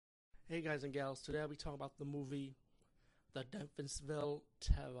Hey guys and gals, today I'll be talking about the movie The Denvisville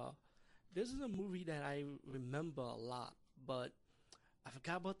Terror. This is a movie that I remember a lot, but I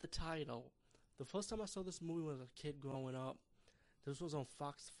forgot about the title. The first time I saw this movie when I was a kid growing up, this was on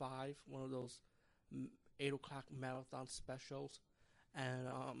Fox 5, one of those 8 o'clock marathon specials, and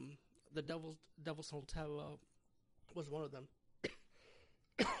Devil's Hotel Terror was one of them.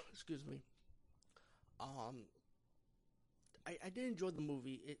 Excuse me. Um, I did enjoy the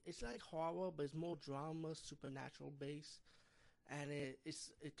movie. It's like horror, but it's more drama, supernatural based, and it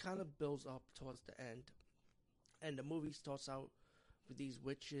kind of builds up towards the end. And the movie starts out with these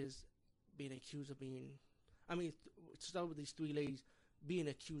witches being accused of being, it starts with these three ladies being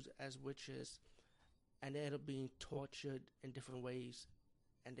accused as witches, and they end up being tortured in different ways,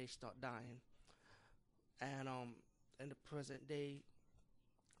 and they start dying. And in the present day,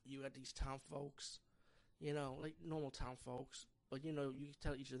 you got these town folks, like normal town folks. But you can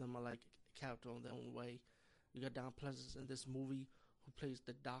tell each of them are like a character in their own way. You got Don Pleasance in this movie who plays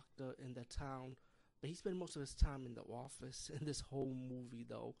the doctor in the town, but he spent most of his time in the office in this whole movie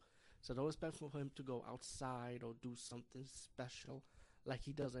though. So don't expect for him to go outside or do something special like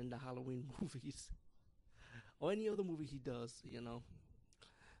he does in the Halloween movies or any other movie he does.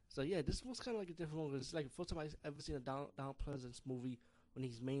 So yeah, this was kind of like a different one. It's like the first time I ever seen a Don Pleasance movie when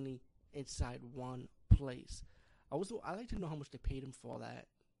he's mainly inside one place. I like to know how much they paid him for that.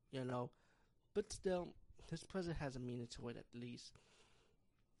 But still, his presence has a meaning to it at least.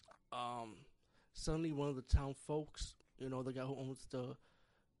 Um, Suddenly one of the town folks, the guy who owns the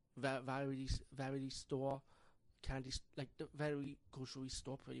variety store, candy like the very grocery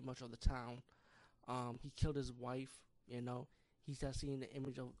store, pretty much of the town. He killed his wife. He starts seeing the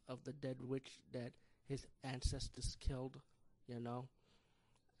image of the dead witch that his ancestors killed. You know,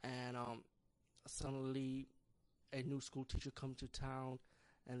 and suddenly a new school teacher comes to town,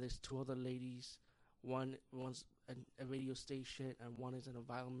 and there's two other ladies. One's a radio station, and one is an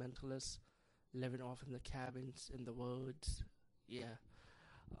environmentalist living off in the cabins in the woods. Yeah.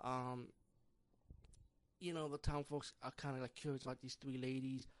 Um, the town folks are kind of like curious about these three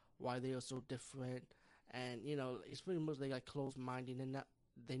ladies, why they are so different, and it's pretty much they like closed minded.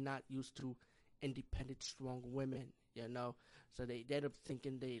 They're not used to independent, strong women. So they end up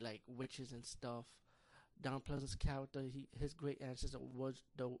thinking they like witches and stuff. Don Pleasance's character, his great ancestor was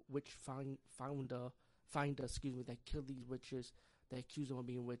the finder, that killed these witches. They accused him of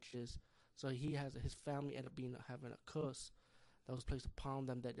being witches. So his family ended up having a curse that was placed upon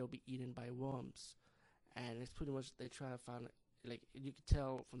them that they'll be eaten by worms. And it's pretty much they try to find, like you could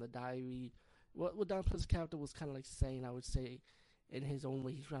tell from the diary, what Don Pleasance's character was kind of like saying, I would say, in his own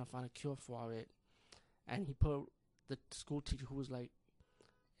way, he's trying to find a cure for it. And he put the school teacher who was like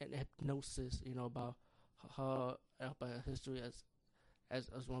in hypnosis, about her history as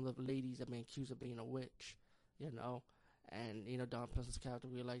one of the ladies that been accused of being a witch, and Don Pleasance's character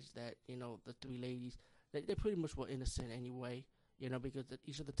realized that the three ladies they pretty much were innocent anyway, because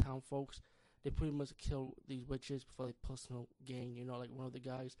each of the town folks they pretty much killed these witches for their personal gain, like one of the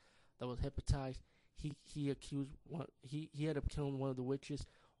guys that was hypnotized, he accused one he ended up killing one of the witches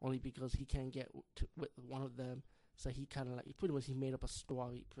only because he can't get with one of them. So he kind of he made up a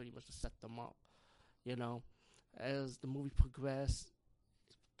story pretty much to set them up. As the movie progressed,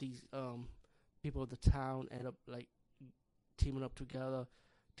 these people of the town end up like teaming up together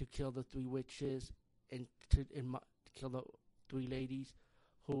to kill the three witches and to kill the three ladies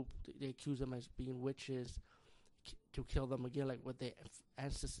who they accuse them as being witches, to kill them again like what their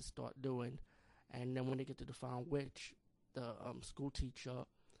ancestors start doing. And then when they get to the final witch, the school teacher,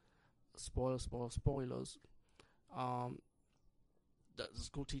 spoilers, the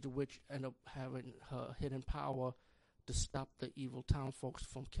school teacher witch end up having her hidden power to stop the evil town folks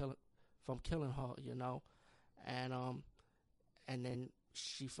from killing her, and then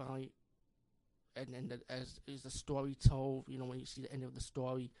she finally, and then as is the story told, when you see the end of the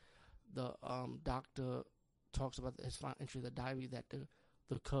story, the doctor talks about his final entry of the diary that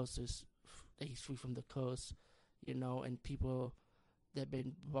the curse is that he's free from the curse, and people that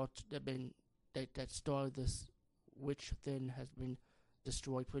started this witch thing has been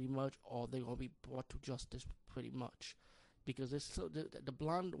destroyed pretty much, or they're gonna be brought to justice pretty much, because it's so the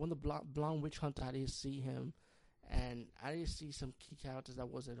blonde witch hunter, I didn't see him, and I didn't see some key characters that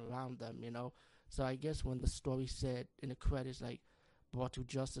wasn't around them, So I guess when the story said in the credits like brought to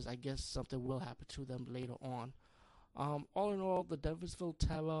justice, I guess something will happen to them later on. All in all, the Denvisville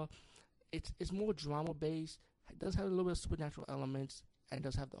Terror, it's more drama based. It does have a little bit of supernatural elements and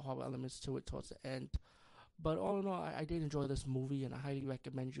does have the horror elements to it towards the end. But all in all, I did enjoy this movie, and I highly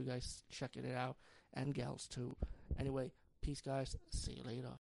recommend you guys checking it out, and gals too. Anyway, peace, guys. See you later.